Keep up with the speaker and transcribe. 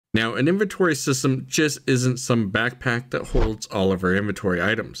Now, an inventory system just isn't some backpack that holds all of our inventory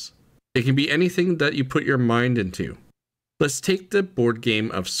items. It can be anything that you put your mind into. Let's take the board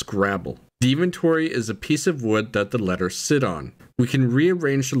game of Scrabble. The inventory is a piece of wood that the letters sit on. We can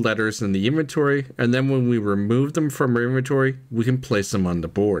rearrange the letters in the inventory, and then when we remove them from our inventory, we can place them on the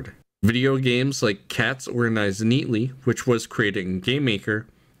board. Video games like Cats Organized Neatly, which was created in GameMaker,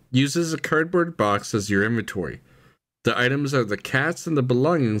 uses a cardboard box as your inventory. The items are the cats and the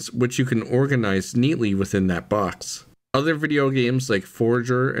belongings which you can organize neatly within that box. Other video games like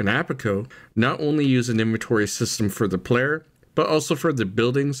Forager and Apico not only use an inventory system for the player, but also for the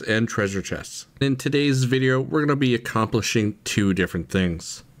buildings and treasure chests. In today's video, we're going to be accomplishing two different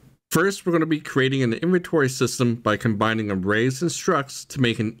things. First, we're going to be creating an inventory system by combining arrays and structs to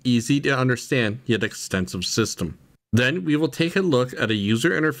make an easy to understand yet extensive system. Then we will take a look at a user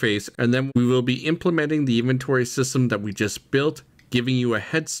interface, and then we will be implementing the inventory system that we just built, giving you a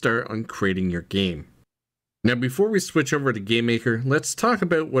head start on creating your game. Now before we switch over to GameMaker, let's talk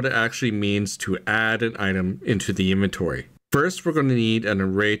about what it actually means to add an item into the inventory. First, we're going to need an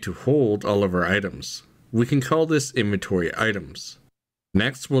array to hold all of our items. We can call this inventory items.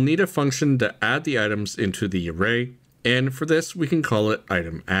 Next, we'll need a function to add the items into the array, and for this we can call it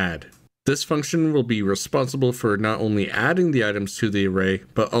item add. This function will be responsible for not only adding the items to the array,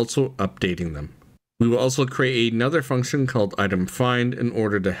 but also updating them. We will also create another function called item find in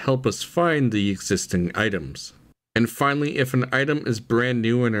order to help us find the existing items. And finally, if an item is brand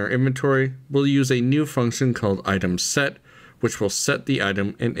new in our inventory, we'll use a new function called item set, which will set the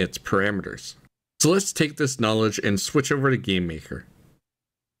item and its parameters. So let's take this knowledge and switch over to GameMaker.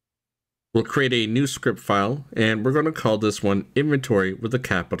 We'll create a new script file, and we're going to call this one inventory with a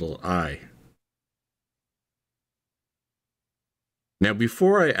capital I. Now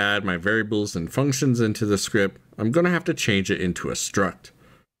before I add my variables and functions into the script, I'm going to have to change it into a struct.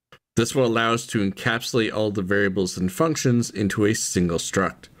 This will allow us to encapsulate all the variables and functions into a single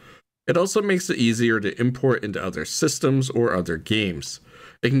struct. It also makes it easier to import into other systems or other games.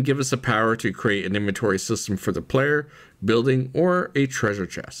 It can give us the power to create an inventory system for the player, building, or a treasure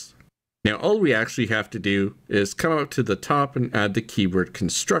chest. Now all we actually have to do is come up to the top and add the keyword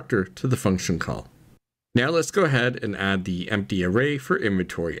constructor to the function call. Now let's go ahead and add the empty array for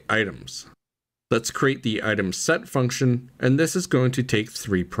inventory items. Let's create the item set function, and this is going to take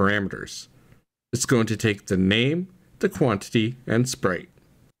 3 parameters. It's going to take the name, the quantity, and sprite.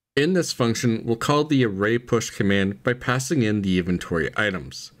 In this function, we'll call the array push command by passing in the inventory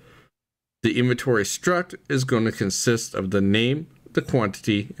items. The inventory struct is going to consist of the name, the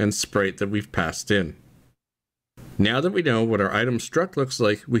quantity, and sprite that we've passed in. Now that we know what our item struct looks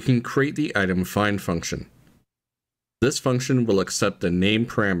like, we can create the item find function. This function will accept the name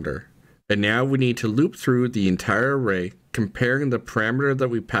parameter, and now we need to loop through the entire array, comparing the parameter that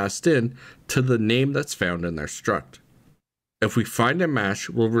we passed in to the name that's found in our struct. If we find a match,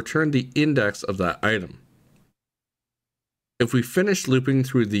 we'll return the index of that item. If we finish looping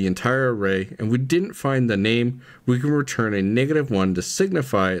through the entire array and we didn't find the name, we can return a -1 to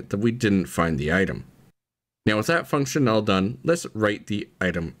signify that we didn't find the item. Now with that function all done, let's write the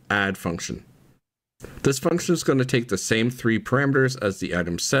item add function. This function is going to take the same 3 parameters as the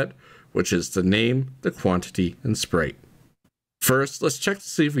item set, which is the name, the quantity, and sprite. First, let's check to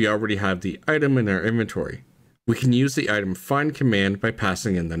see if we already have the item in our inventory. We can use the item find command by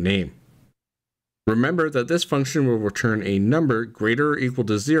passing in the name. Remember that this function will return a number greater or equal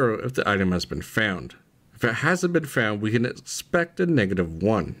to 0 if the item has been found. If it hasn't been found, we can expect a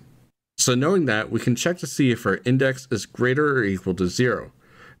 -1. So knowing that, we can check to see if our index is greater or equal to 0.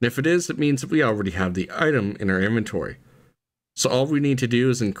 And if it is, it means that we already have the item in our inventory. So all we need to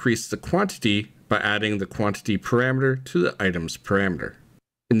do is increase the quantity by adding the quantity parameter to the item's parameter.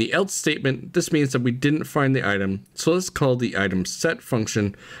 In the else statement, this means that we didn't find the item, so let's call the item set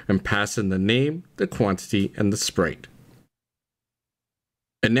function and pass in the name, the quantity, and the sprite.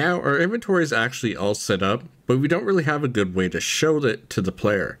 And now our inventory is actually all set up, but we don't really have a good way to show it to the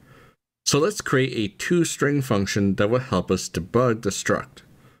player. So let's create a toString function that will help us debug the struct.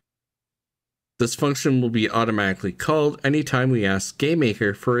 This function will be automatically called anytime we ask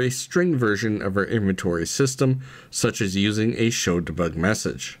GameMaker for a string version of our inventory system, such as using a showDebug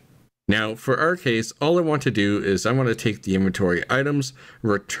message. Now, for our case, all I want to do is I want to take the inventory items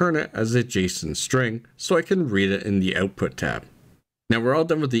and return it as a JSON string so I can read it in the output tab. Now we're all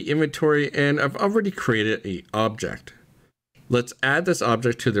done with the inventory, and I've already created an object. Let's add this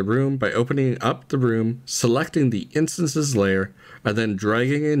object to the room by opening up the room, selecting the instances layer, and then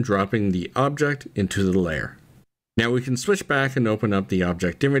dragging and dropping the object into the layer. Now we can switch back and open up the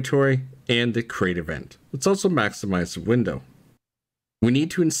object inventory and the create event. Let's also maximize the window. We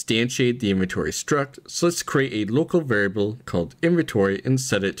need to instantiate the inventory struct, so let's create a local variable called inventory and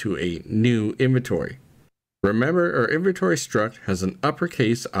set it to a new inventory. Remember, our inventory struct has an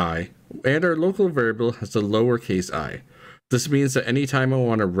uppercase I, and our local variable has a lowercase I. This means that anytime I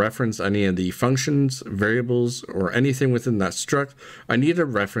want to reference any of the functions, variables, or anything within that struct, I need to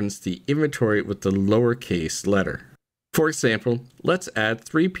reference the inventory with the lowercase letter. For example, let's add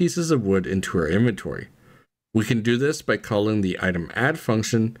 3 pieces of wood into our inventory. We can do this by calling the item add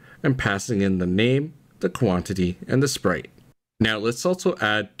function and passing in the name, the quantity, and the sprite. Now let's also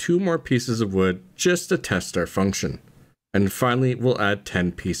add 2 more pieces of wood just to test our function. And finally, we'll add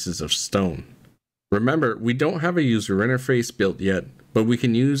 10 pieces of stone. Remember, we don't have a user interface built yet, but we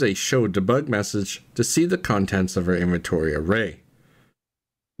can use a show debug message to see the contents of our inventory array.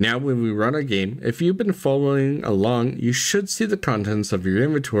 Now when we run our game, if you've been following along, you should see the contents of your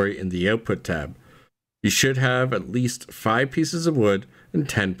inventory in the output tab. You should have at least 5 pieces of wood and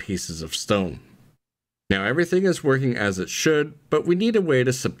 10 pieces of stone. Now everything is working as it should, but we need a way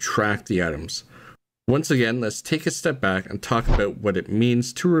to subtract the items. Once again, let's take a step back and talk about what it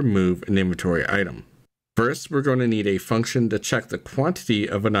means to remove an inventory item. First, we're going to need a function to check the quantity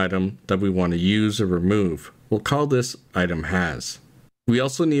of an item that we want to use or remove. We'll call this item has. We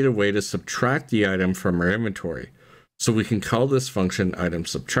also need a way to subtract the item from our inventory, so we can call this function item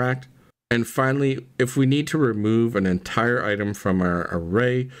subtract. And finally, if we need to remove an entire item from our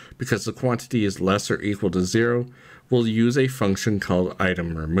array because the quantity is less or equal to 0, we'll use a function called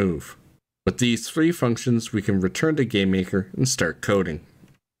item remove. With these 3 functions, we can return to GameMaker and start coding.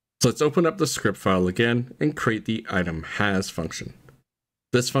 So let's open up the script file again and create the item has function.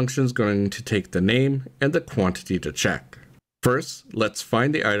 This function is going to take the name and the quantity to check. First, let's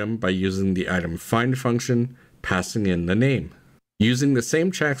find the item by using the item find function, passing in the name. Using the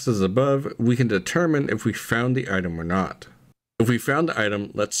same checks as above, we can determine if we found the item or not. If we found the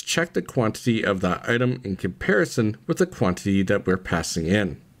item, let's check the quantity of that item in comparison with the quantity that we're passing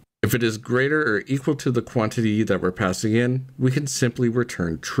in. If it is greater or equal to the quantity that we're passing in, we can simply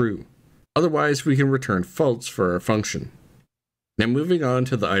return true. Otherwise, we can return false for our function. Now moving on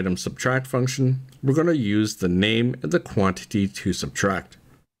to the item subtract function, we're going to use the name and the quantity to subtract.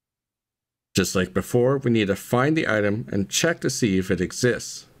 Just like before, we need to find the item and check to see if it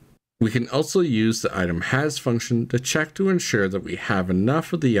exists. We can also use the item has function to check to ensure that we have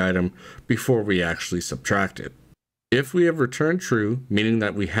enough of the item before we actually subtract it. If we have returned true, meaning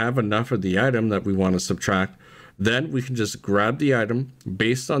that we have enough of the item that we want to subtract, then we can just grab the item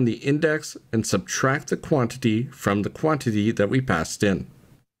based on the index and subtract the quantity from the quantity that we passed in.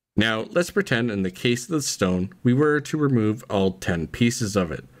 Now, let's pretend in the case of the stone, we were to remove all 10 pieces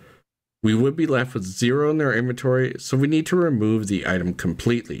of it. We would be left with 0 in our inventory, so we need to remove the item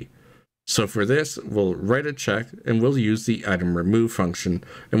completely. So for this, we'll write a check and we'll use the item remove function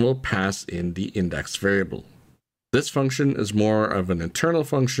and we'll pass in the index variable. This function is more of an internal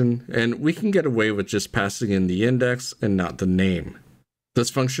function, and we can get away with just passing in the index and not the name. This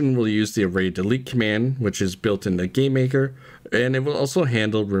function will use the array delete command, which is built into GameMaker, and it will also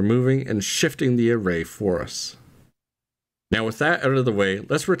handle removing and shifting the array for us. Now with that out of the way,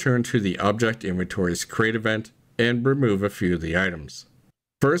 let's return to the object inventories create event and remove a few of the items.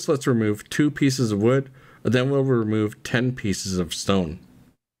 First, let's remove 2 pieces of wood, and then we'll remove 10 pieces of stone.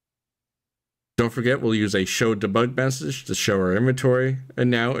 Don't forget, we'll use a show debug message to show our inventory,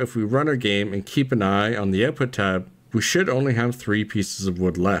 and now if we run our game and keep an eye on the output tab, we should only have 3 pieces of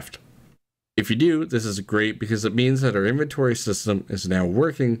wood left. If you do, this is great because it means that our inventory system is now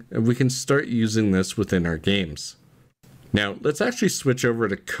working and we can start using this within our games. Now, let's actually switch over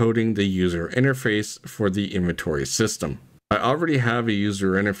to coding the user interface for the inventory system. I already have a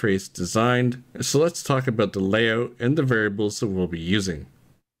user interface designed, so let's talk about the layout and the variables that we'll be using.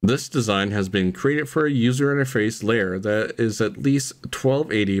 This design has been created for a user interface layer that is at least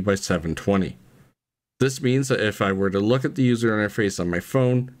 1280 by 720. This means that if I were to look at the user interface on my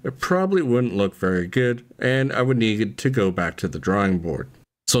phone, it probably wouldn't look very good, and I would need to go back to the drawing board.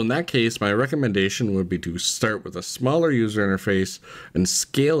 So in that case, my recommendation would be to start with a smaller user interface and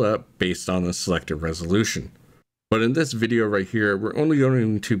scale up based on the selected resolution. But in this video right here, we're only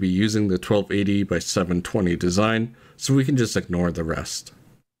going to be using the 1280 by 720 design, so we can just ignore the rest.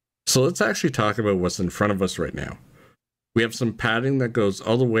 So let's actually talk about what's in front of us right now. We have some padding that goes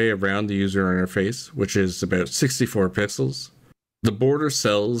all the way around the user interface, which is about 64 pixels. The border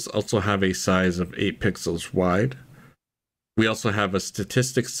cells also have a size of 8 pixels wide. We also have a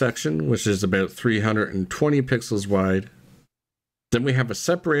statistics section, which is about 320 pixels wide. Then we have a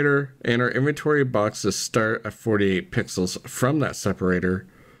separator, and our inventory boxes start at 48 pixels from that separator.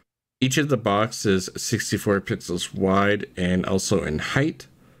 Each of the boxes is 64 pixels wide and also in height,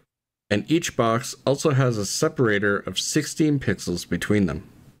 and each box also has a separator of 16 pixels between them.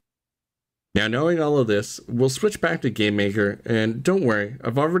 Now, knowing all of this, we'll switch back to GameMaker, and don't worry,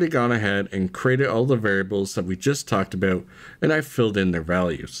 I've already gone ahead and created all the variables that we just talked about, and I've filled in their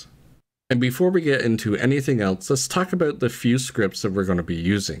values. And before we get into anything else, let's talk about the few scripts that we're going to be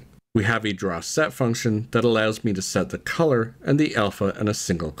using. We have a drawSet function that allows me to set the color and the alpha in a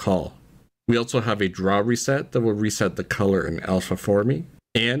single call. We also have a drawReset that will reset the color and alpha for me.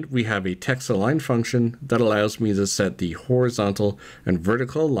 And we have a textAlign function that allows me to set the horizontal and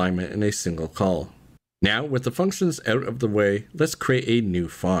vertical alignment in a single call. Now, with the functions out of the way, let's create a new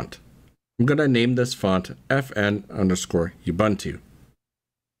font. I'm going to name this font FN_Ubuntu.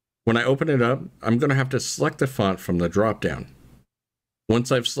 When I open it up, I'm going to have to select the font from the dropdown.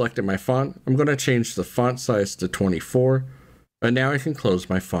 Once I've selected my font, I'm going to change the font size to 24, and now I can close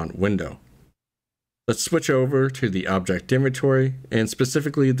my font window. Let's switch over to the object inventory and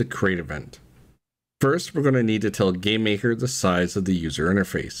specifically the create event. First, we're going to need to tell GameMaker the size of the user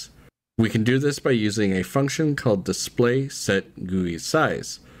interface. We can do this by using a function called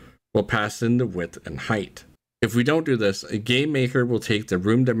display_set_GUI_size. We'll pass in the width and height. If we don't do this, a GameMaker will take the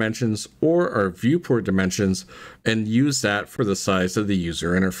room dimensions or our viewport dimensions and use that for the size of the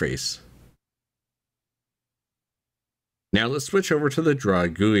user interface. Now let's switch over to the draw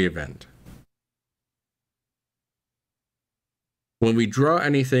GUI event. When we draw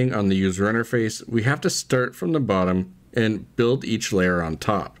anything on the user interface, we have to start from the bottom and build each layer on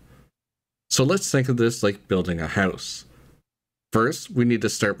top. So let's think of this like building a house. First, we need to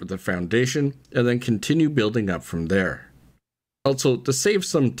start with the foundation and then continue building up from there. Also, to save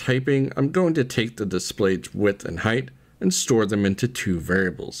some typing, I'm going to take the displayed width and height and store them into two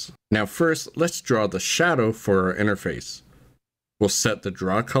variables. Now first, let's draw the shadow for our interface. We'll set the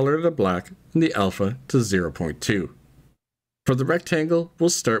draw color to black and the alpha to 0.2. For the rectangle,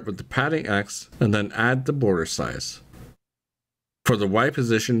 we'll start with the padding X and then add the border size. For the Y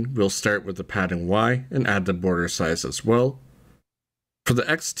position, we'll start with the padding Y and add the border size as well. For the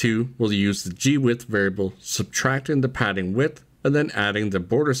X2, we'll use the GWidth variable, subtracting the padding width and then adding the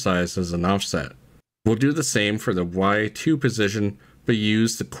border size as an offset. We'll do the same for the Y2 position, but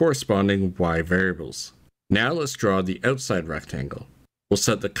use the corresponding Y variables. Now let's draw the outside rectangle. We'll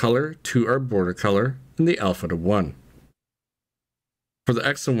set the color to our border color and the alpha to 1. For the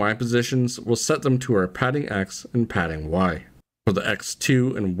X and Y positions, we'll set them to our padding X and padding Y. For the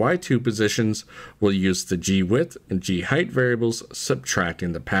X2 and Y2 positions, we'll use the GWidth and GHeight variables,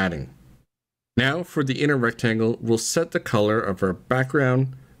 subtracting the padding. Now for the inner rectangle, we'll set the color of our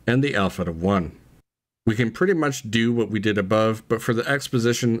background and the alpha to 1. We can pretty much do what we did above, but for the X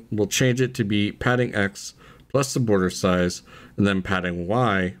position, we'll change it to be padding X plus the border size, and then padding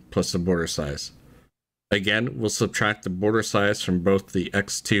Y plus the border size. Again, we'll subtract the border size from both the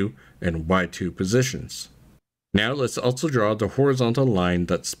X2 and Y2 positions. Now let's also draw the horizontal line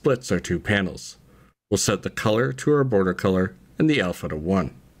that splits our two panels. We'll set the color to our border color and the alpha to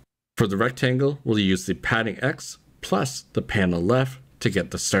 1. For the rectangle, we'll use the padding X plus the panel left to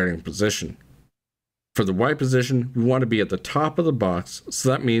get the starting position. For the Y position, we want to be at the top of the box, so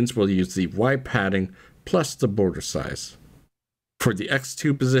that means we'll use the Y padding plus the border size. For the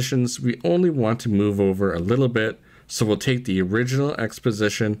X2 positions, we only want to move over a little bit, so we'll take the original X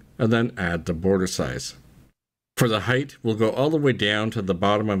position and then add the border size. For the height, we'll go all the way down to the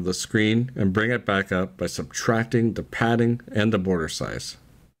bottom of the screen and bring it back up by subtracting the padding and the border size.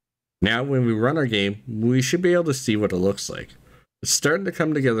 Now when we run our game, we should be able to see what it looks like. It's starting to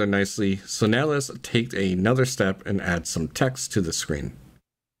come together nicely, so now let's take another step and add some text to the screen.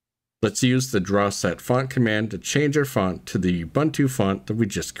 Let's use the drawSet font command to change our font to the Ubuntu font that we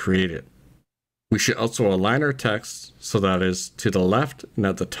just created. We should also align our text so that is to the left and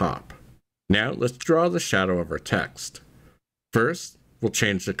at the top. Now let's draw the shadow of our text. First, we'll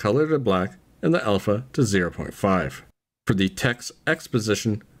change the color to black and the alpha to 0.5. For the text X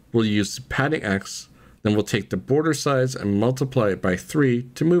position, we'll use the padding X, then we'll take the border size and multiply it by 3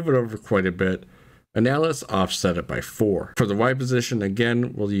 to move it over quite a bit. And now let's offset it by 4. For the Y position,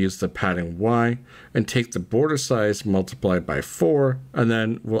 again, we'll use the padding Y and take the border size multiplied by 4, and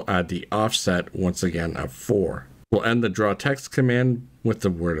then we'll add the offset once again of 4. We'll end the draw text command with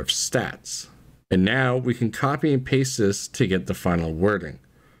the word of stats. And now we can copy and paste this to get the final wording.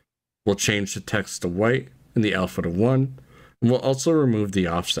 We'll change the text to white and the alpha to 1, and we'll also remove the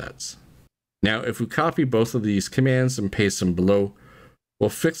offsets. Now if we copy both of these commands and paste them below, we'll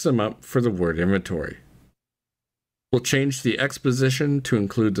fix them up for the word inventory. We'll change the X position to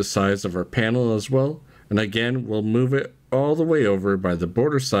include the size of our panel as well, And again, we'll move it all the way over by the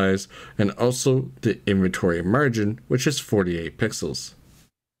border size and also the inventory margin, which is 48 pixels.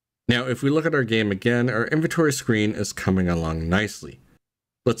 Now, if we look at our game again, our inventory screen is coming along nicely.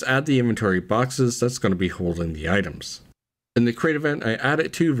 Let's add the inventory boxes that's going to be holding the items. In the create event, I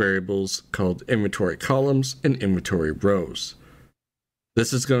added two variables called inventory columns and inventory rows.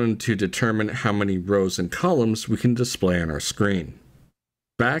 This is going to determine how many rows and columns we can display on our screen.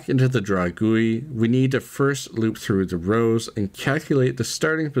 Back into the draw GUI, we need to first loop through the rows and calculate the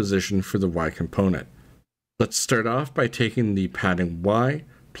starting position for the Y component. Let's start off by taking the padding Y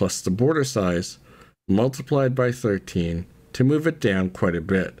plus the border size multiplied by 13 to move it down quite a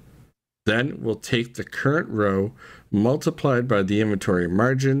bit. Then we'll take the current row multiplied by the inventory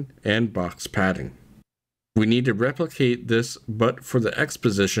margin and box padding. We need to replicate this but for the X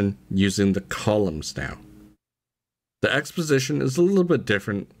position using the columns now. The X position is a little bit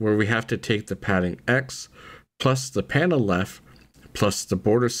different, where we have to take the padding X plus the panel left plus the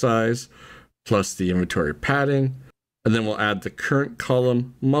border size plus the inventory padding, and then we'll add the current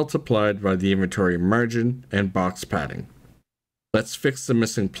column multiplied by the inventory margin and box padding. Let's fix the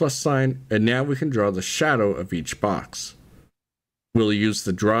missing plus sign, and now we can draw the shadow of each box. We'll use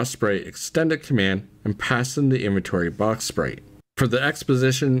the draw sprite extended command and pass in the inventory box sprite. For the X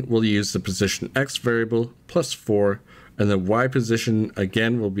position, we'll use the position X variable plus 4, and the Y position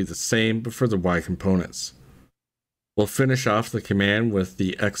again will be the same but for the Y components. We'll finish off the command with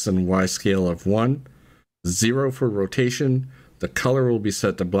the X and Y scale of 1, 0 for rotation, the color will be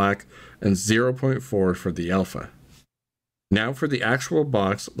set to black, and 0.4 for the alpha. Now for the actual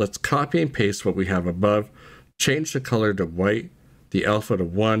box, let's copy and paste what we have above, change the color to white, the alpha to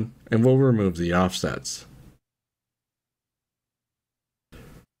 1, and we'll remove the offsets.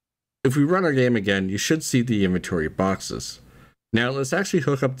 If we run our game again, you should see the inventory boxes. Now let's actually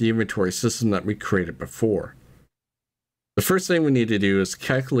hook up the inventory system that we created before. The first thing we need to do is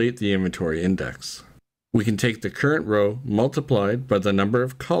calculate the inventory index. We can take the current row multiplied by the number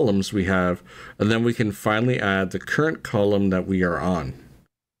of columns we have, and then we can finally add the current column that we are on.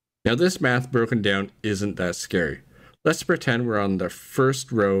 Now this math broken down isn't that scary. Let's pretend we're on the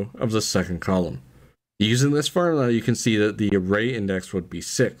first row of the second column. Using this formula, you can see that the array index would be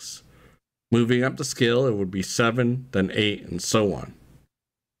 6. Moving up the scale, it would be 7, then 8, and so on.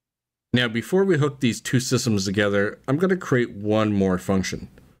 Now, before we hook these two systems together, I'm going to create one more function.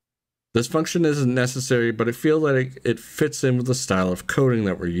 This function isn't necessary, but I feel like it fits in with the style of coding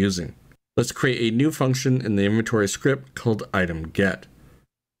that we're using. Let's create a new function in the inventory script called itemGet.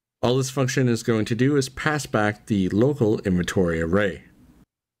 All this function is going to do is pass back the local inventory array.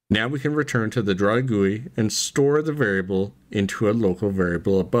 Now we can return to the draw GUI and store the variable into a local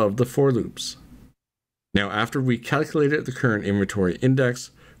variable above the for loops. Now after we calculated the current inventory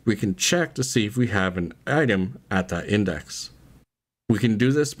index, we can check to see if we have an item at that index. We can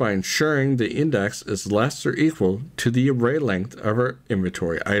do this by ensuring the index is less or equal to the array length of our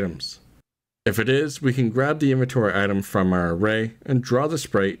inventory items. If it is, we can grab the inventory item from our array and draw the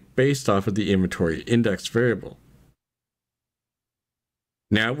sprite based off of the inventory index variable.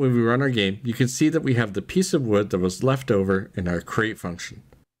 Now when we run our game, you can see that we have the piece of wood that was left over in our create function.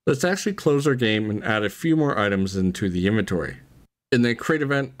 Let's actually close our game and add a few more items into the inventory. In the create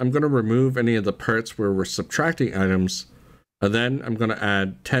event, I'm going to remove any of the parts where we're subtracting items, and then I'm going to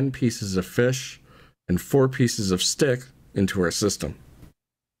add 10 pieces of fish and 4 pieces of stick into our system.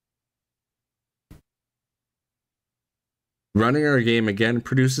 Running our game again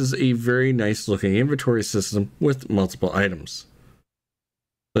produces a very nice looking inventory system with multiple items.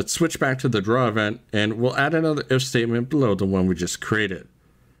 Let's switch back to the draw event, and we'll add another if statement below the one we just created.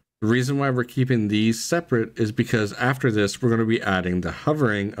 The reason why we're keeping these separate is because after this, we're going to be adding the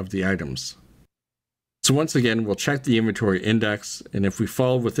hovering of the items. So once again, we'll check the inventory index, and if we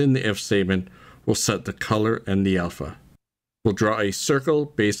fall within the if statement, we'll set the color and the alpha. We'll draw a circle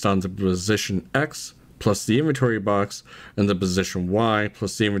based on the position X plus the inventory box and the position Y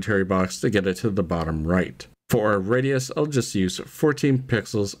plus the inventory box to get it to the bottom right. For our radius, I'll just use 14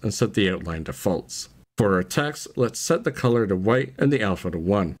 pixels and set the outline to false. For our text, let's set the color to white and the alpha to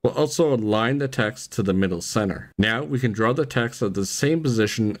 1. We'll also align the text to the middle center. Now we can draw the text at the same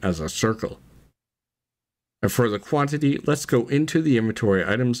position as our circle. And for the quantity, let's go into the inventory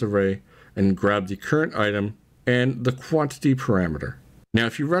items array and grab the current item and the quantity parameter. Now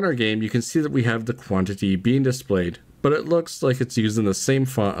if you run our game, you can see that we have the quantity being displayed, but it looks like it's using the same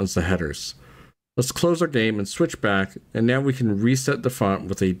font as the headers. Let's close our game and switch back, and now we can reset the font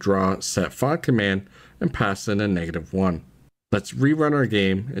with a draw set font command and pass in a -1. Let's rerun our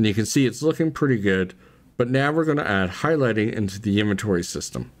game, and you can see it's looking pretty good, but now we're going to add highlighting into the inventory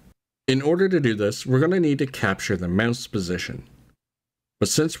system. In order to do this, we're going to need to capture the mouse position. But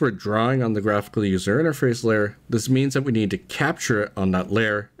since we're drawing on the graphical user interface layer, this means that we need to capture it on that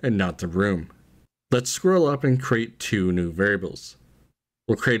layer and not the room. Let's scroll up and create two new variables.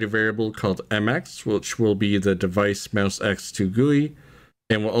 We'll create a variable called mx, which will be the device mouse x to GUI,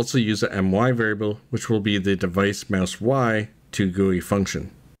 and we'll also use a my variable, which will be the device mouse y to GUI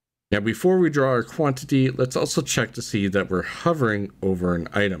function. Now before we draw our quantity, let's also check to see that we're hovering over an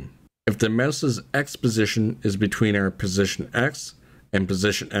item. If the mouse's x position is between our position x and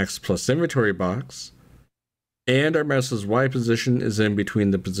position x plus inventory box, and our mouse's y position is in between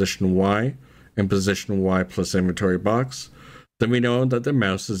the position y and position y plus inventory box, then we know that the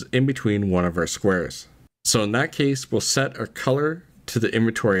mouse is in between one of our squares. So in that case, we'll set our color to the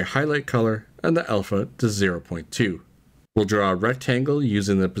inventory highlight color and the alpha to 0.2. We'll draw a rectangle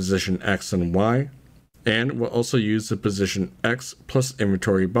using the position x and y, and we'll also use the position x plus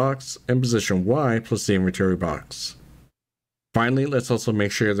inventory box and position y plus the inventory box. Finally, let's also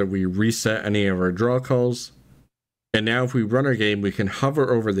make sure that we reset any of our draw calls. And now if we run our game, we can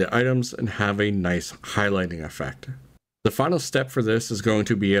hover over the items and have a nice highlighting effect. The final step for this is going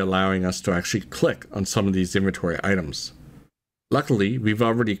to be allowing us to actually click on some of these inventory items. Luckily, we've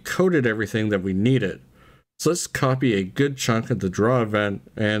already coded everything that we needed. So let's copy a good chunk of the draw event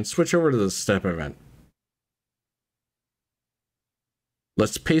and switch over to the step event.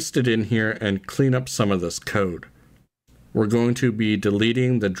 Let's paste it in here and clean up some of this code. We're going to be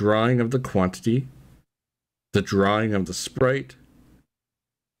deleting the drawing of the quantity, the drawing of the sprite,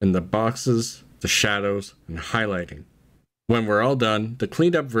 and the boxes, the shadows, and highlighting. When we're all done, the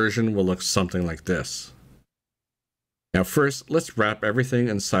cleaned up version will look something like this. Now first, let's wrap everything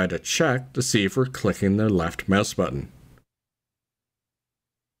inside a check to see if we're clicking the left mouse button.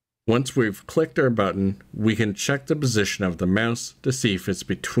 Once we've clicked our button, we can check the position of the mouse to see if it's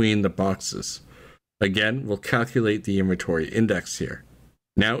between the boxes. Again, we'll calculate the inventory index here.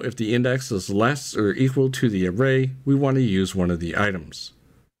 Now, if the index is less or equal to the array, we want to use one of the items.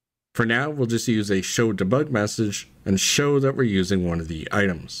 For now, we'll just use a show debug message and show that we're using one of the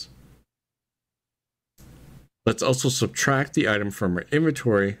items. Let's also subtract the item from our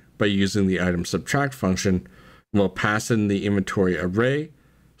inventory by using the item subtract function. We'll pass in the inventory array,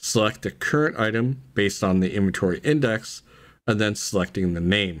 select the current item based on the inventory index, and then selecting the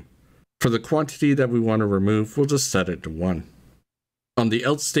name. For the quantity that we want to remove, we'll just set it to 1. On the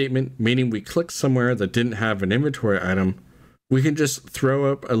else statement, meaning we click somewhere that didn't have an inventory item, we can just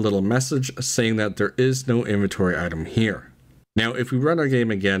throw up a little message saying that there is no inventory item here. Now, if we run our game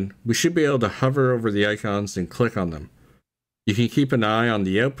again, we should be able to hover over the icons and click on them. You can keep an eye on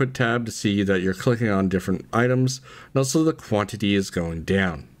the output tab to see that you're clicking on different items, and also the quantity is going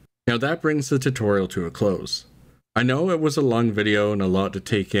down. Now that brings the tutorial to a close. I know it was a long video and a lot to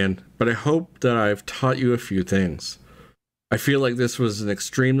take in, but I hope that I've taught you a few things. I feel like this was an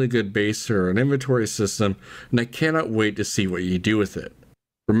extremely good base for an inventory system, and I cannot wait to see what you do with it.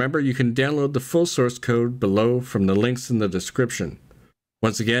 Remember, you can download the full source code below from the links in the description.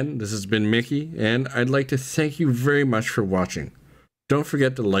 Once again, this has been Mickey, and I'd like to thank you very much for watching. Don't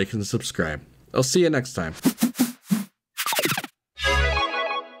forget to like and subscribe. I'll see you next time.